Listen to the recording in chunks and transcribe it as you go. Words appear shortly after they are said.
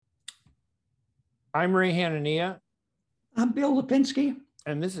I'm Ray Hanania, I'm Bill Lipinski.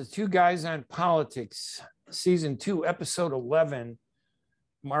 and this is Two Guys on Politics, Season 2, Episode 11,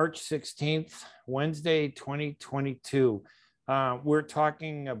 March 16th, Wednesday, 2022. We're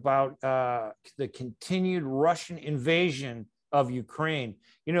talking about the continued Russian invasion of Ukraine.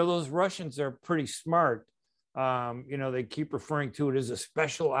 You know, those Russians are pretty smart. They keep referring to it as a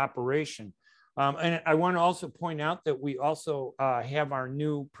special operation. And I want to also point out that we also have our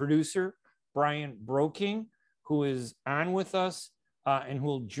new producer, Brian Broking, who is on with us and who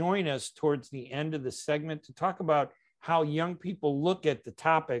will join us towards the end of the segment to talk about how young people look at the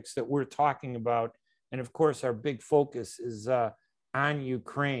topics that we're talking about. And of course, our big focus is on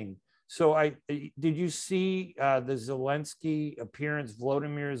Ukraine. So did you see the Zelensky appearance,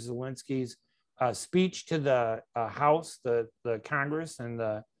 Volodymyr Zelensky's speech to the House, the Congress and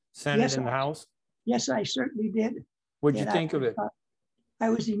the Senate and the House? Yes, I certainly did. What'd you think of it? I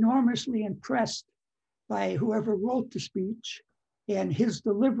was enormously impressed by whoever wrote the speech, and his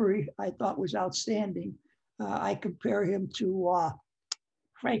delivery I thought was outstanding. I compare him to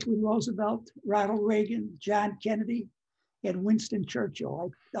Franklin Roosevelt, Ronald Reagan, John Kennedy, and Winston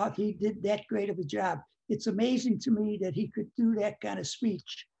Churchill. I thought he did that great of a job. It's amazing to me that he could do that kind of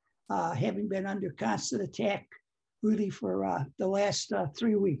speech, having been under constant attack really for the last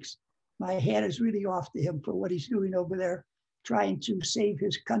 3 weeks. My hat is really off to him for what he's doing over there, trying to save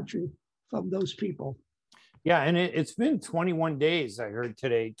his country from those people. Yeah, and it's been 21 days, I heard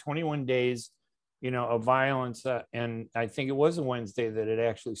today, 21 days, of violence. And I think it was a Wednesday that it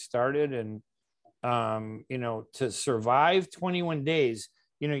actually started. And, to survive 21 days,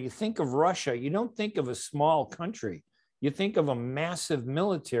 you think of Russia, you don't think of a small country. You think of a massive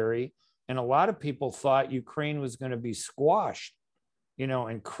military. And a lot of people thought Ukraine was going to be squashed,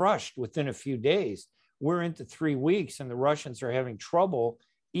 and crushed within a few days. We're into 3 weeks and the Russians are having trouble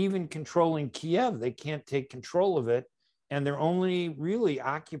even controlling Kiev. They can't take control of it. And they're only really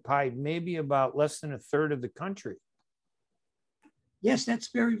occupied maybe about less than a third of the country. Yes, that's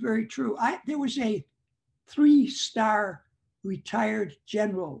very, very true. There was a 3-star retired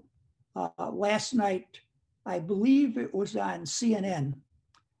general last night, I believe it was on CNN,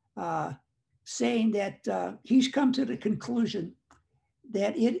 saying that he's come to the conclusion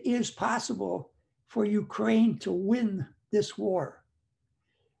that it is possible for Ukraine to win this war.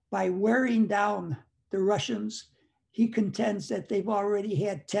 By wearing down the Russians, he contends that they've already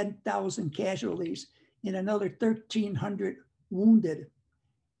had 10,000 casualties and another 1,300 wounded.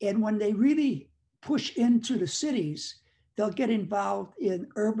 And when they really push into the cities, they'll get involved in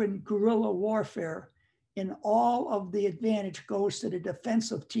urban guerrilla warfare, and all of the advantage goes to the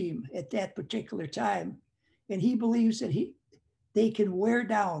defensive team at that particular time. And he believes that they can wear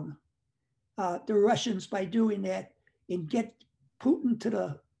down the Russians by doing that and get Putin to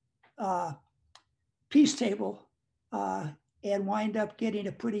the peace table and wind up getting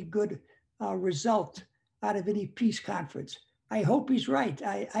a pretty good result out of any peace conference. I hope he's right.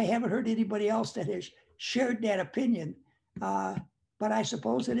 I haven't heard anybody else that has shared that opinion, but I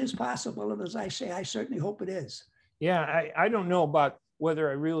suppose it is possible. And as I say, I certainly hope it is. Yeah, I don't know about whether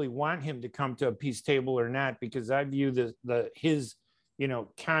I really want him to come to a peace table or not, because I view his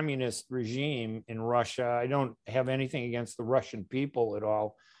communist regime in Russia. I don't have anything against the Russian people at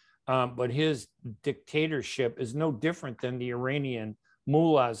all. But his dictatorship is no different than the Iranian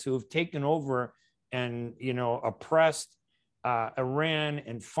mullahs who have taken over and, oppressed Iran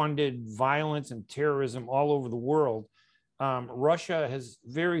and funded violence and terrorism all over the world. Russia is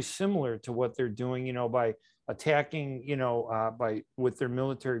very similar to what they're doing, by attacking, with their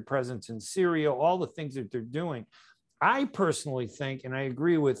military presence in Syria, all the things that they're doing. I personally think, and I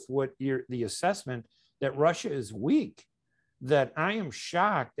agree with the assessment, that Russia is weak, that I am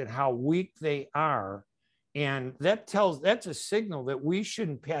shocked at how weak they are. And that's a signal that we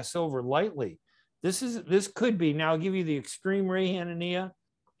shouldn't pass over lightly. This could be, now I'll give you the extreme Ray Hanania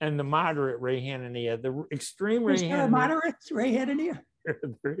and the moderate Ray Hanania. The extreme Ray Hanania. Moderate Ray Hanania?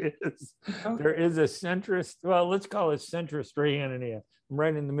 There is. Okay. There is a centrist, well, let's call it centrist Ray Hanania. I'm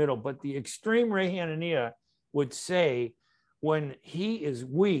right in the middle. But the extreme Ray Hanania would say, when he is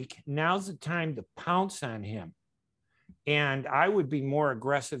weak, now's the time to pounce on him. And I would be more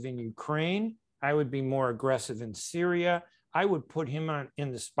aggressive in Ukraine. I would be more aggressive in Syria. I would put him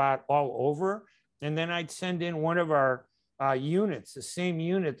in the spot all over. And then I'd send in one of our units, the same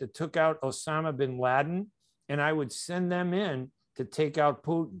unit that took out Osama bin Laden, and I would send them in to take out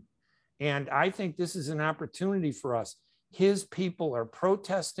Putin. And I think this is an opportunity for us. His people are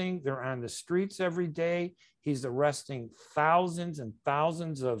protesting. They're on the streets every day. He's arresting thousands and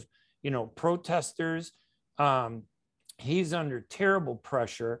thousands of, protesters. He's under terrible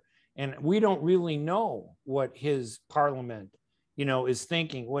pressure. And we don't really know what his parliament, is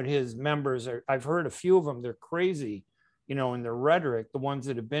thinking, what his members are. I've heard a few of them, they're crazy, in their rhetoric, the ones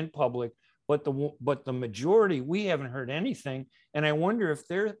that have been public, but the majority, we haven't heard anything. And I wonder if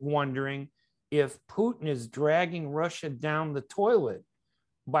they're wondering if Putin is dragging Russia down the toilet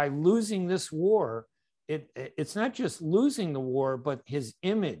by losing this war. It's not just losing the war, but his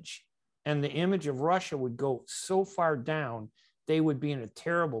image and the image of Russia would go so far down, they would be in a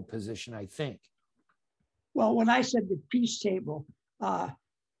terrible position, I think. Well, when I said the peace table,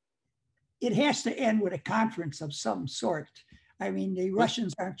 it has to end with a conference of some sort. I mean, the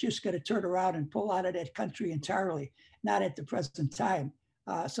Russians aren't just going to turn around and pull out of that country entirely, not at the present time.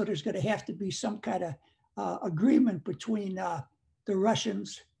 So there's going to have to be some kind of agreement between the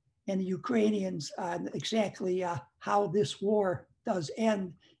Russians and the Ukrainians on exactly how this war does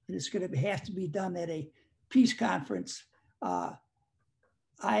end. And it's going to have to be done at a peace conference. I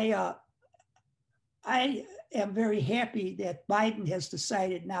am very happy that Biden has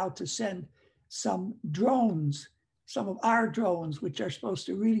decided now to send some drones, some of our drones, which are supposed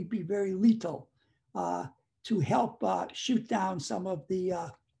to really be very lethal, to help shoot down some of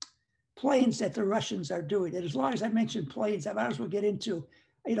the planes that the Russians are doing. And as long as I mentioned planes, I might as well get into,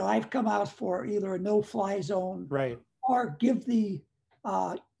 I've come out for either a no-fly zone, right, or give the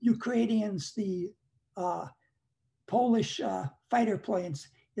Ukrainians the Polish fighter planes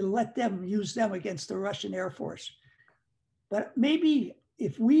and let them use them against the Russian Air Force. But maybe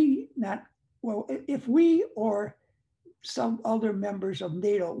if we or some other members of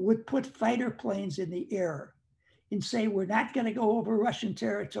NATO would put fighter planes in the air and say, we're not going to go over Russian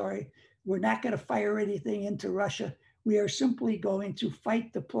territory, we're not going to fire anything into Russia, we are simply going to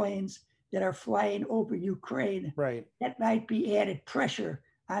fight the planes that are flying over Ukraine. Right. That might be added pressure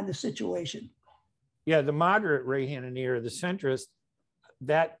on the situation. Yeah, the moderate Ray Hananier, the centrist,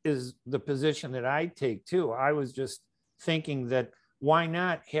 that is the position that I take too. I was just thinking that why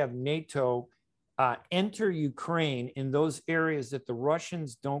not have NATO enter Ukraine in those areas that the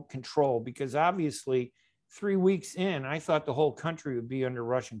Russians don't control? Because obviously 3 weeks in, I thought the whole country would be under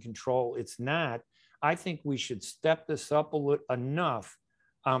Russian control. It's not. I think we should step this up enough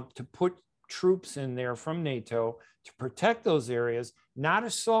to put troops in there from NATO to protect those areas, not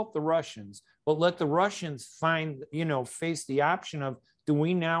assault the Russians, but let the Russians face the option of, do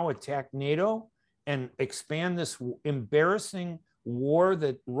we now attack NATO and expand this embarrassing war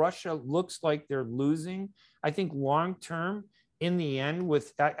that Russia looks like they're losing? I think long term, in the end,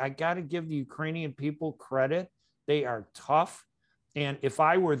 I got to give the Ukrainian people credit. They are tough. And if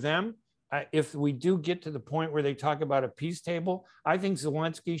I were them, if we do get to the point where they talk about a peace table, I think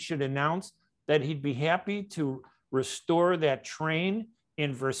Zelensky should announce that he'd be happy to restore that train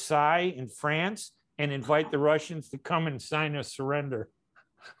in Versailles in France and invite the Russians to come and sign a surrender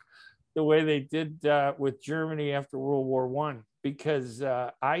the way they did with Germany after World War I, because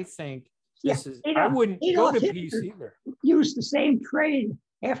I think I wouldn't go to peace either. Used the same train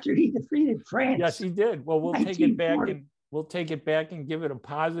after he defeated France. Yes, he did. Well, we'll take it back and give it a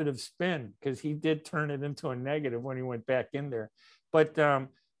positive spin, because he did turn it into a negative when he went back in there. But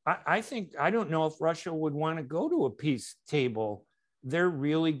I think, I don't know if Russia would want to go to a peace table. They're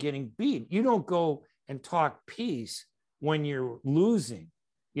really getting beat. You don't go and talk peace when you're losing,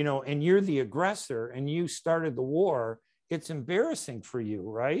 and you're the aggressor and you started the war. It's embarrassing for you,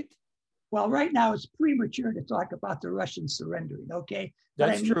 right? Well, right now it's premature to talk about the Russians surrendering, okay?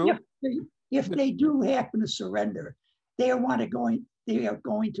 That's true. If they do happen to surrender, they are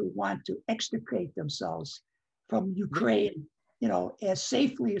going to want to extricate themselves from Ukraine, as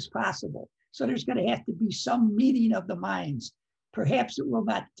safely as possible. So there's going to have to be some meeting of the minds. Perhaps it will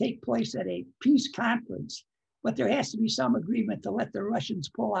not take place at a peace conference, but there has to be some agreement to let the Russians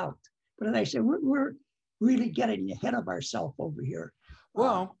pull out. But as I said, we're really getting ahead of ourselves over here.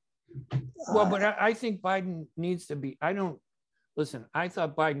 Well, but I think Biden needs to be, I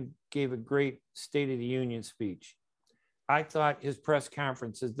thought Biden gave a great State of the Union speech. I thought his press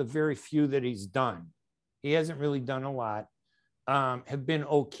conferences, the very few that he's done, he hasn't really done a lot, have been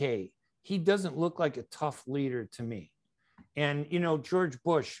okay. He doesn't look like a tough leader to me. And, George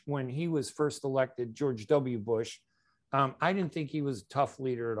Bush, when he was first elected, George W. Bush, I didn't think he was a tough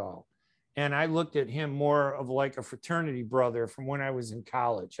leader at all. And I looked at him more of like a fraternity brother from when I was in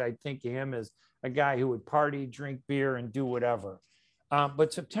college. I think of him as a guy who would party, drink beer, and do whatever.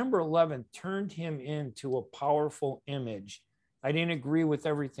 But September 11th turned him into a powerful image. I didn't agree with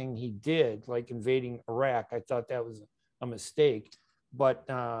everything he did, like invading Iraq. I thought that was a mistake. But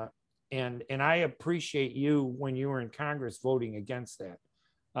and I appreciate you, when you were in Congress, voting against that.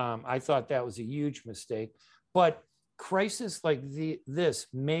 I thought that was a huge mistake. But crisis like this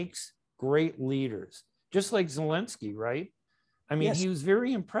makes great leaders, just like Zelensky, right? I mean, Yes. he was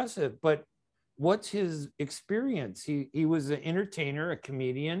very impressive, but what's his experience? He was an entertainer, a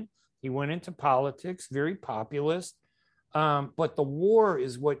comedian. He went into politics, very populist. But the war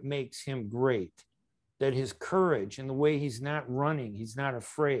is what makes him great. That his courage and the way he's not running, he's not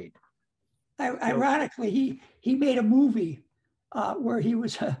afraid. Ironically, he made a movie where he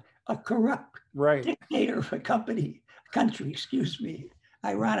was a corrupt Right. dictator of a country, excuse me.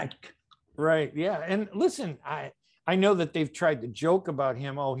 Ironic. Right. Yeah. And listen, I know that they've tried to joke about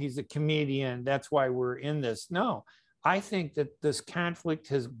him. Oh, he's a comedian. That's why we're in this. No, I think that this conflict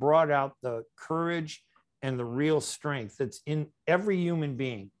has brought out the courage and the real strength that's in every human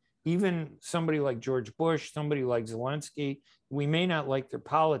being, even somebody like George Bush, somebody like Zelensky. We may not like their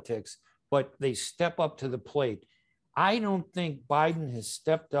politics, but they step up to the plate. I don't think Biden has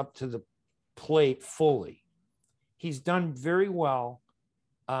stepped up to the plate fully. He's done very well.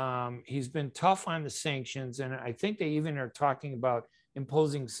 He's been tough on the sanctions, and I think they even are talking about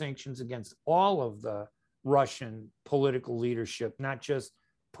imposing sanctions against all of the Russian political leadership, not just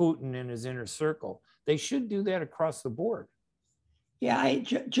Putin and his inner circle. They should do that across the board. Yeah,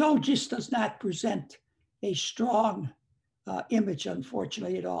 Joe just does not present a strong image,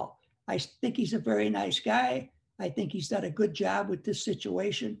 unfortunately, at all. I think he's a very nice guy. I think he's done a good job with this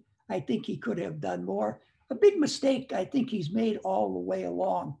situation. I think he could have done more. A big mistake I think he's made all the way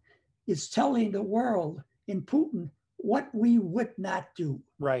along is telling the world in Putin what we would not do.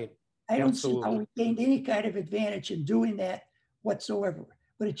 Right. I don't see how we gained any kind of advantage in doing that whatsoever.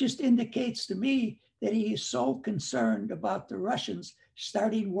 But it just indicates to me that he is so concerned about the Russians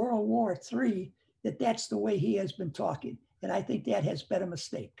starting World War III that that's the way he has been talking. And I think that has been a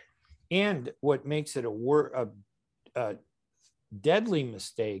mistake. And what makes it a deadly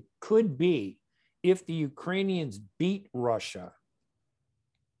mistake could be if the Ukrainians beat Russia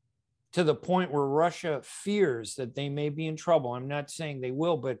to the point where Russia fears that they may be in trouble. I'm not saying they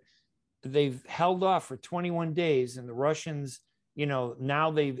will, but they've held off for 21 days, and the Russians, now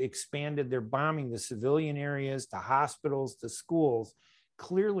they've expanded their bombing to civilian areas, to hospitals, to schools.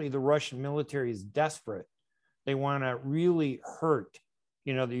 Clearly, the Russian military is desperate. They want to really hurt,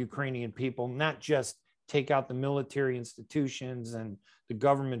 the Ukrainian people, not just take out the military institutions and the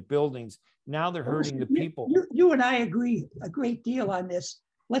government buildings. Now they're hurting the people. You and I agree a great deal on this.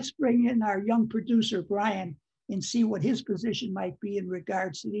 Let's bring in our young producer, Brian, and see what his position might be in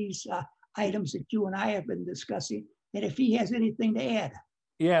regards to these items that you and I have been discussing, and if he has anything to add.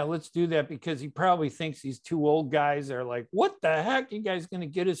 Yeah, let's do that, because he probably thinks these two old guys are like, what the heck? You guys going to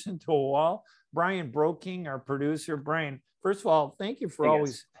get us into a wall? Brian Broking, our producer. Brian, first of all, thank you for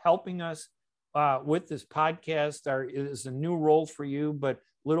always helping us with this podcast. It is a new role for you, but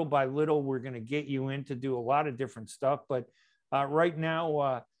little by little, we're going to get you in to do a lot of different stuff. But right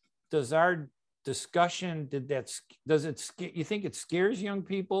now, does our discussion, you think it scares young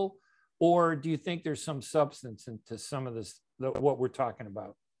people, or do you think there's some substance into some of this, what we're talking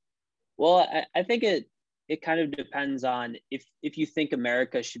about? Well, I think it kind of depends on if you think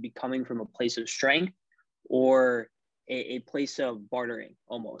America should be coming from a place of strength or a place of bartering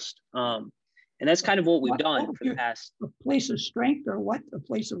almost. And that's kind of what we've done for the past. A place of strength, or what? A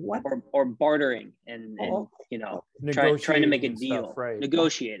place of what? Or bartering and trying to make a deal, stuff, right?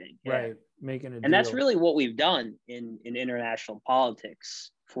 Negotiating, right? Making a deal. And that's really what we've done in international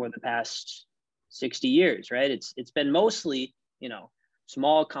politics for the past 60 years, right? It's been mostly,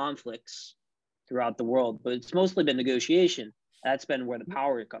 small conflicts throughout the world, but it's mostly been negotiation. That's been where the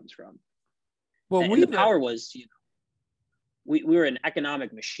power comes from. Well, and the power was, we were an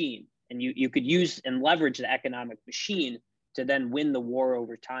economic machine. And you could use and leverage the economic machine to then win the war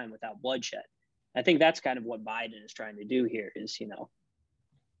over time without bloodshed. I think that's kind of what Biden is trying to do here is,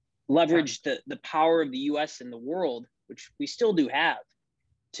 leverage the power of the US in the world, which we still do have,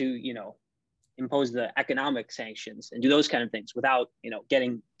 to, impose the economic sanctions and do those kind of things without,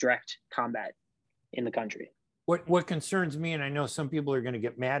 getting direct combat in the country. What concerns me, and I know some people are going to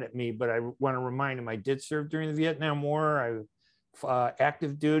get mad at me, but I want to remind them I did serve during the Vietnam War.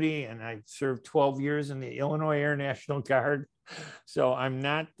 Active duty, and I served 12 years in the Illinois Air National Guard. So I'm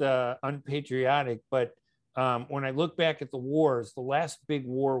not unpatriotic, but when I look back at the wars, the last big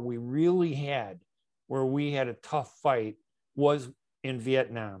war we really had where we had a tough fight was in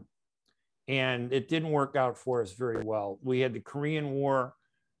Vietnam. And it didn't work out for us very well. We had the Korean War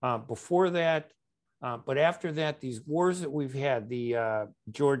before that. But after that, these wars that we've had, the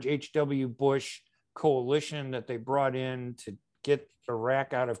George H.W. Bush coalition that they brought in to get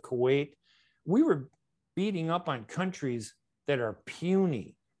Iraq out of Kuwait, we were beating up on countries that are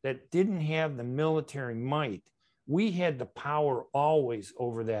puny, that didn't have the military might. we had the power always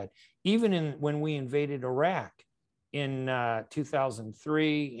over that. Even when we invaded Iraq in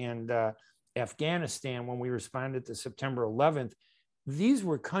 2003 and Afghanistan, when we responded to September 11th, these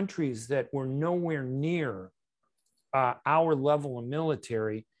were countries that were nowhere near our level of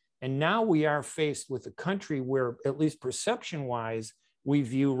military. And now we are faced with a country where, at least perception-wise, we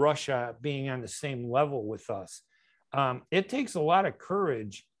view Russia being on the same level with us. It takes a lot of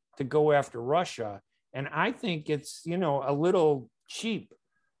courage to go after Russia. And I think it's, you know, a little cheap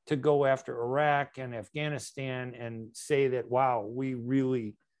to go after Iraq and Afghanistan and say that, wow, we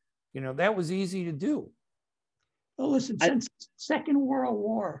really, you know, that was easy to do. Well, listen, since Second World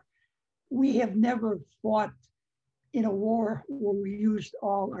War, we have never fought in a war where we used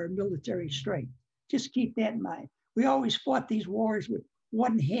all our military strength. Just keep that in mind. We always fought these wars with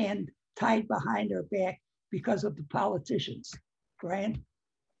one hand tied behind our back because of the politicians. Brian?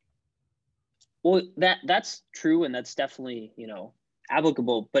 Well, that's true, and that's definitely, you know,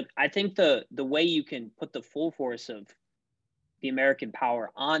 applicable. But I think the way you can put the full force of the American power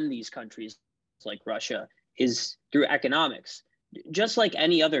on these countries like Russia is through economics. Just like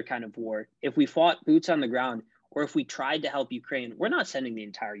any other kind of war, if we fought boots on the ground, or if we tried to help Ukraine, we're not sending the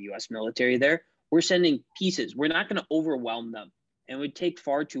entire US military there. We're sending pieces. We're not going to overwhelm them. And it would take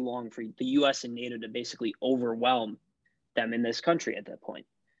far too long for the US and NATO to basically overwhelm them in this country at that point.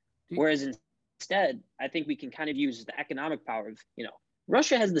 Whereas instead, I think we can kind of use the economic power of, you know,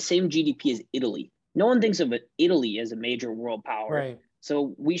 Russia has the same GDP as Italy. No one thinks of Italy as a major world power. Right.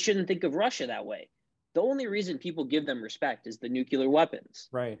 So we shouldn't think of Russia that way. The only reason people give them respect is the nuclear weapons.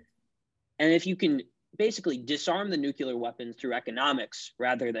 Right. And if you can basically disarm the nuclear weapons through economics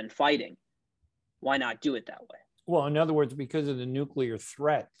rather than fighting, why not do it that way? Well, in other words, because of the nuclear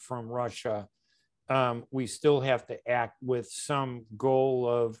threat from Russia, we still have to act with some goal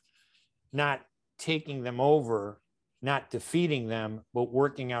of not taking them over, not defeating them, but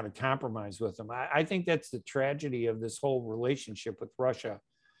working out a compromise with them. I think that's the tragedy of this whole relationship with Russia.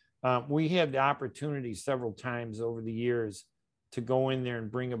 We had the opportunity several times over the years to go in there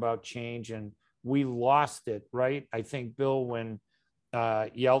and bring about change, and we lost it, right? I think, Bill, when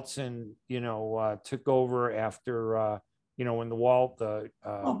Yeltsin, took over after, when the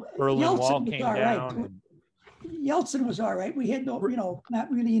Berlin Wall came down. Right. Yeltsin was all right. We had no,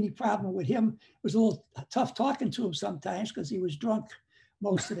 not really any problem with him. It was a little tough talking to him sometimes because he was drunk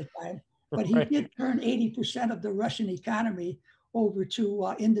most of the time. But he did turn 80% of the Russian economy over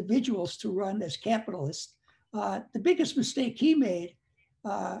to individuals to run as capitalists. The biggest mistake he made,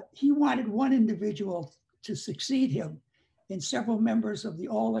 he wanted one individual to succeed him, and several members of the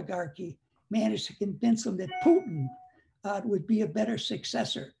oligarchy managed to convince him that Putin would be a better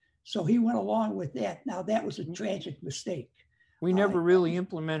successor. So he went along with that. Now, that was a tragic mistake. We never really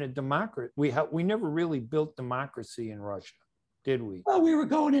implemented democracy. We never really built democracy in Russia, did we? Well, we were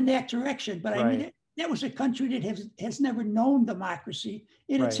going in that direction, but I mean, that was a country that has never known democracy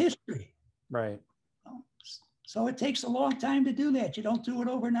in its history. Right. So it takes a long time to do that. You don't do it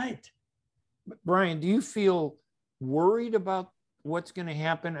overnight. Brian, do you feel worried about what's going to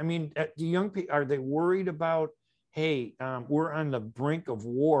happen? I mean, do young people, are they worried about, hey, we're on the brink of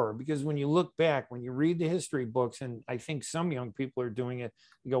war? Because when you look back, when you read the history books, and I think some young people are doing it,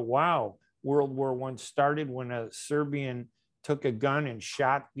 you go, wow, World War I started when a Serbian took a gun and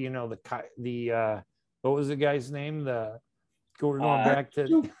shot, the what was the guy's name? We're going back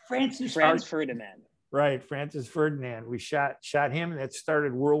to Francis Ferdinand. Right, Francis Ferdinand. We shot him. That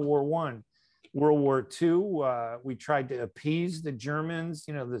started World War I. World War II, we tried to appease the Germans.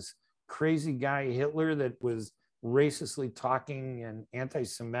 This crazy guy Hitler that was racistly talking and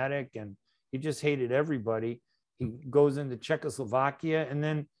anti-Semitic, and he just hated everybody. He goes into Czechoslovakia, and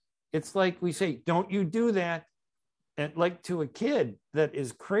then it's like we say, don't you do that, and like to a kid that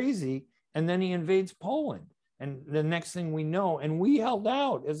is crazy, and then he invades Poland. And the next thing we know, and we held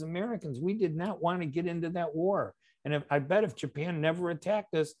out as Americans, we did not want to get into that war. And I bet if Japan never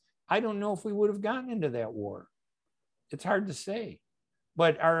attacked us, I don't know if we would have gotten into that war. It's hard to say.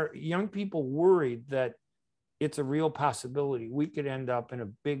 But are young people worried that it's a real possibility we could end up in a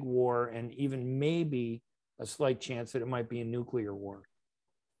big war, and even maybe a slight chance that it might be a nuclear war?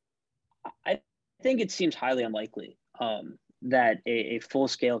 I think it seems highly unlikely that a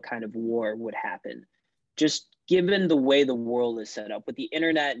full-scale kind of war would happen. Just given the way the world is set up with the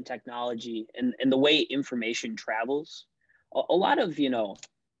internet and technology and the way information travels, a lot of,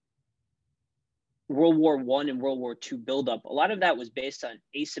 World War I and World War II buildup, a lot of that was based on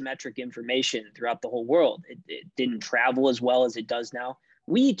asymmetric information throughout the whole world. It didn't travel as well as it does now.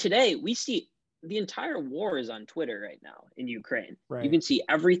 Today, we see the entire war is on Twitter right now in Ukraine. Right. You can see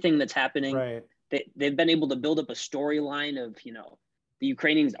everything that's happening. Right. they've been able to build up a storyline of, you know, the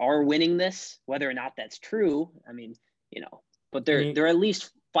Ukrainians are winning this, whether or not that's true. I mean, you know, but they're at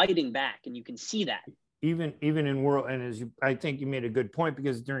least fighting back, and you can see that. Even in world, and I think you made a good point,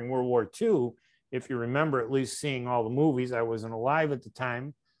 because during World War II, if you remember, at least seeing all the movies, I wasn't alive at the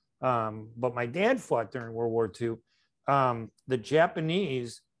time, but my dad fought during World War II. The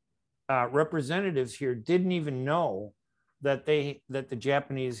Japanese representatives here didn't even know that the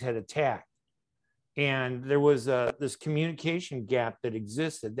Japanese had attacked. And there was this communication gap that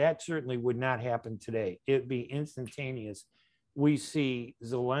existed. That certainly would not happen today. It'd be instantaneous. We see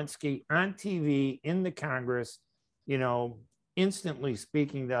Zelensky on TV in the Congress, you know, instantly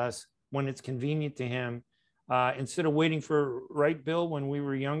speaking to us when it's convenient to him. Instead of waiting for, right, Bill, when we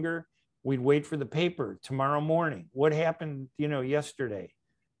were younger, we'd wait for the paper tomorrow morning. What happened, you know, yesterday?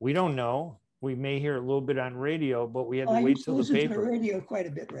 We don't know. We may hear a little bit on radio, but we had to wait till the paper. I used to listen to the radio quite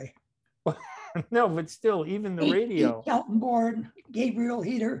a bit, Ray. No, but still, even the radio. Kaltenborn, Gabriel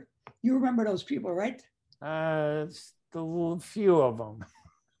Heater. You remember those people, right? It's the few of them.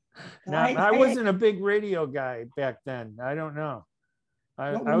 Now, I wasn't a big radio guy back then. I don't know.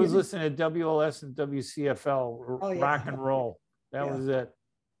 I was listening to WLS and WCFL, rock and roll. That was it.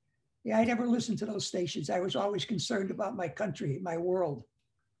 Yeah, I never listened to those stations. I was always concerned about my country, my world.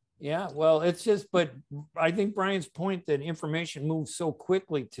 Yeah, well, it's just, but I think Brian's point that information moves so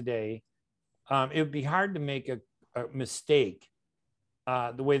quickly today, it would be hard to make a mistake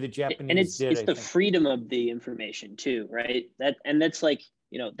the way the Japanese did. It's the freedom of the information too, right? That's like,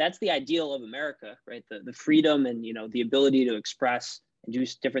 you know, that's the ideal of America, right? The freedom and, you know, the ability to express and do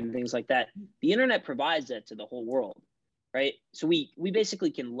different things like that. The internet provides that to the whole world, right? So we basically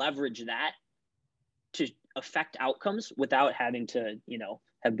can leverage that to affect outcomes without having to, you know,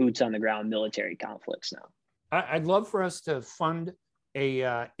 have boots on the ground military conflicts now. I'd love for us to fund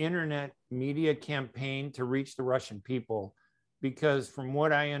a internet media campaign to reach the Russian people, because from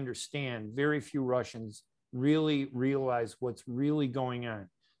what I understand, very few Russians really realize what's really going on.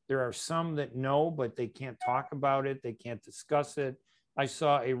 There are some that know, but they can't talk about it. They can't discuss it. I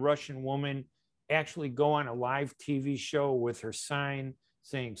saw a Russian woman actually go on a live TV show with her sign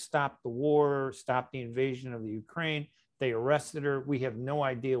saying, "Stop the war, stop the invasion of the Ukraine." They arrested her. We have no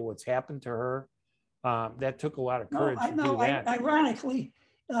idea what's happened to her. That took a lot of courage to do that. Ironically,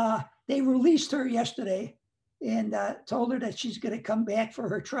 they released her yesterday and told her that she's going to come back for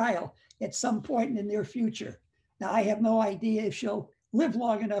her trial at some point in the near future. Now, I have no idea if she'll live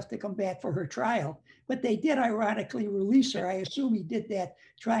long enough to come back for her trial, but they did ironically release her. I assume he did that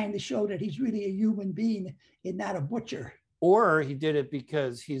trying to show that he's really a human being and not a butcher. Or he did it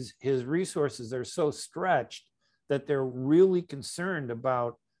because his resources are so stretched that they're really concerned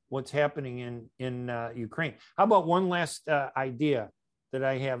about what's happening in Ukraine. How about one last idea that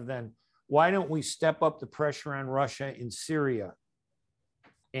I have then? Why don't we step up the pressure on Russia in Syria,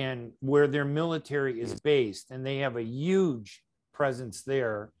 and where their military is based, and they have a huge presence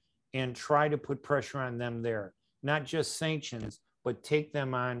there, and try to put pressure on them there, not just sanctions, but take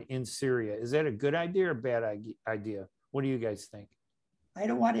them on in Syria. Is that a good idea or a bad idea? What do you guys think? I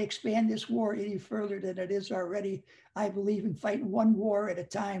don't want to expand this war any further than it is already. I believe in fighting one war at a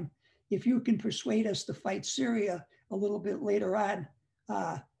time. If you can persuade us to fight Syria a little bit later on,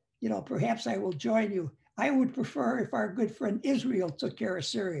 you know, perhaps I will join you. I would prefer if our good friend Israel took care of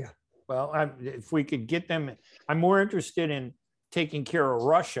Syria. Well, if we could get them, I'm more interested in taking care of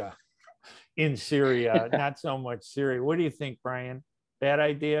Russia in Syria, not so much Syria. What do you think, Brian? Bad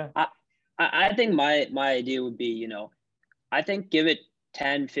idea? I think my idea would be, you know, I think give it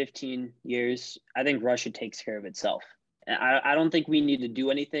 10, 15 years. I think Russia takes care of itself. I don't think we need to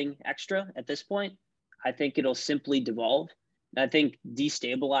do anything extra at this point. I think it'll simply devolve. And I think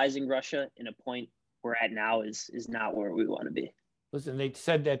destabilizing Russia in a point we're at now is not where we want to be. Listen, they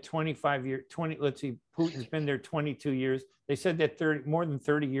said that 25 years, let's see, Putin's been there 22 years. They said that more than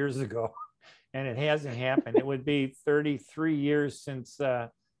 30 years ago, and it hasn't happened. It would be 33 years since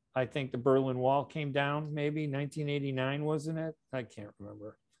I think the Berlin Wall came down, maybe 1989, wasn't it? I can't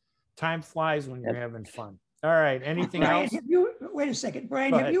remember. Time flies when you're having fun. All right, anything Brian, else? Wait a second,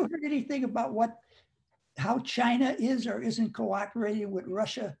 Brian, have you heard anything about how China is or isn't cooperating with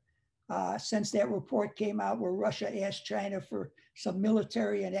Russia since that report came out where Russia asked China for some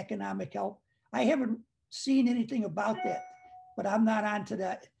military and economic help? I haven't seen anything about that, but I'm not onto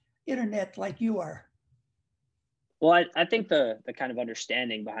the internet like you are. Well, I think the kind of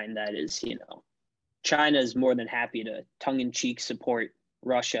understanding behind that is, you know, China is more than happy to tongue-in-cheek support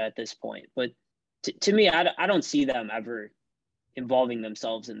Russia at this point. But to me, I don't see them ever involving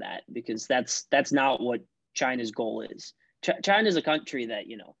themselves in that, because that's not what China's goal is. China is a country that,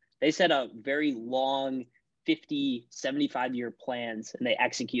 you know, They set up very long 50, 75-year plans, and they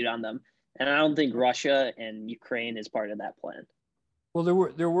execute on them. And I don't think Russia and Ukraine is part of that plan. Well,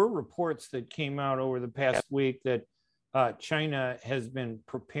 there were reports that came out over the past week that China has been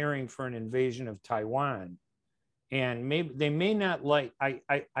preparing for an invasion of Taiwan. And maybe they may not like,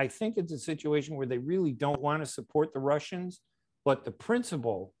 I think it's a situation where they really don't want to support the Russians, but the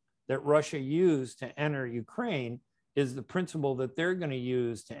principle that Russia used to enter Ukraine is the principle that they're going to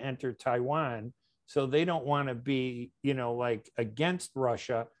use to enter Taiwan. So they don't want to be, you know, like against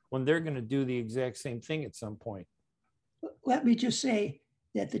Russia when they're going to do the exact same thing at some point. Let me just say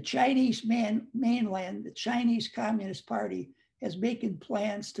that the Chinese mainland, the Chinese Communist Party, has making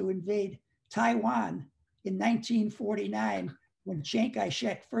plans to invade Taiwan in 1949 when Chiang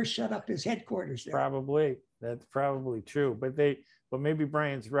Kai-shek first set up his headquarters there. Probably, that's probably true. But maybe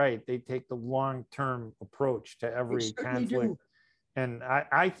Brian's right. They take the long-term approach to every conflict. And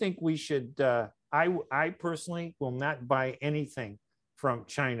I think we should, I personally will not buy anything from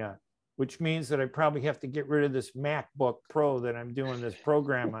China, which means that I probably have to get rid of this MacBook Pro that I'm doing this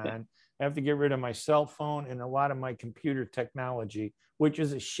program on. I have to get rid of my cell phone and a lot of my computer technology, which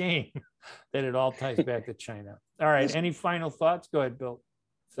is a shame that it all ties back to China. All right, any final thoughts? Go ahead, Bill.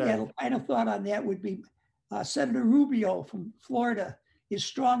 Sorry. Yeah, the final thought on that would be Senator Rubio from Florida is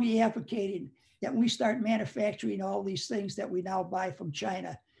strongly advocating that we start manufacturing all these things that we now buy from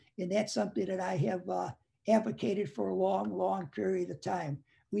China. And that's something that I have advocated for a long, long period of time.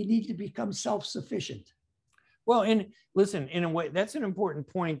 We need to become self-sufficient. Well, and listen, in a way, that's an important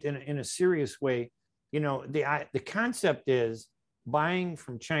point in a serious way. You know, the concept is buying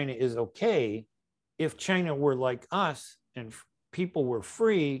from China is okay if China were like us and people were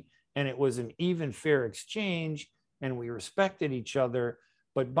free and it was an even fair exchange and we respected each other.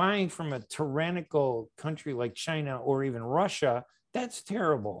 But buying from a tyrannical country like China or even Russia, that's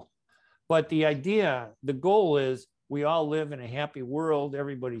terrible. But the idea, the goal is we all live in a happy world.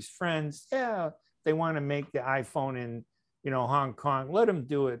 Everybody's friends. Yeah, they want to make the iPhone in, you know, Hong Kong. Let them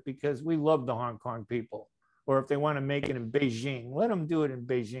do it because we love the Hong Kong people. Or if they want to make it in Beijing, let them do it in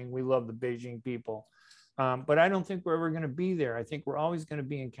Beijing. We love the Beijing people. But I don't think we're ever going to be there. I think we're always going to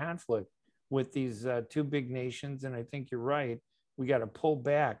be in conflict with these two big nations. And I think you're right. We got to pull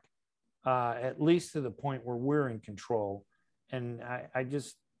back at least to the point where we're in control. And I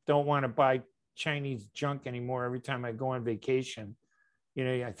just don't want to buy Chinese junk anymore every time I go on vacation. You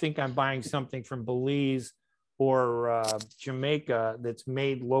know, I think I'm buying something from Belize or Jamaica that's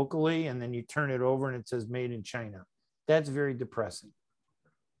made locally, and then you turn it over and it says made in China. That's very depressing.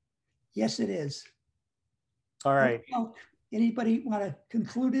 Yes, it is. All right. Anybody want to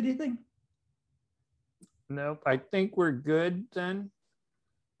conclude anything? Nope. I think we're good then.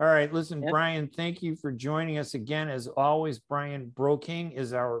 All right. Listen, yep. Brian, thank you for joining us again. As always, Brian Broking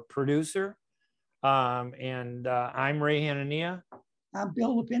is our producer. And I'm Ray Hanania. I'm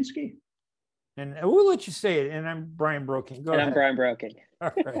Bill Lipinski. And we'll let you say it. And I'm Brian Broking. Go ahead. I'm Brian Broking.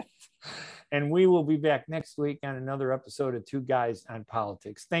 All right. And we will be back next week on another episode of Two Guys on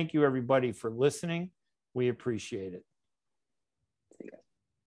Politics. Thank you, everybody, for listening. We appreciate it.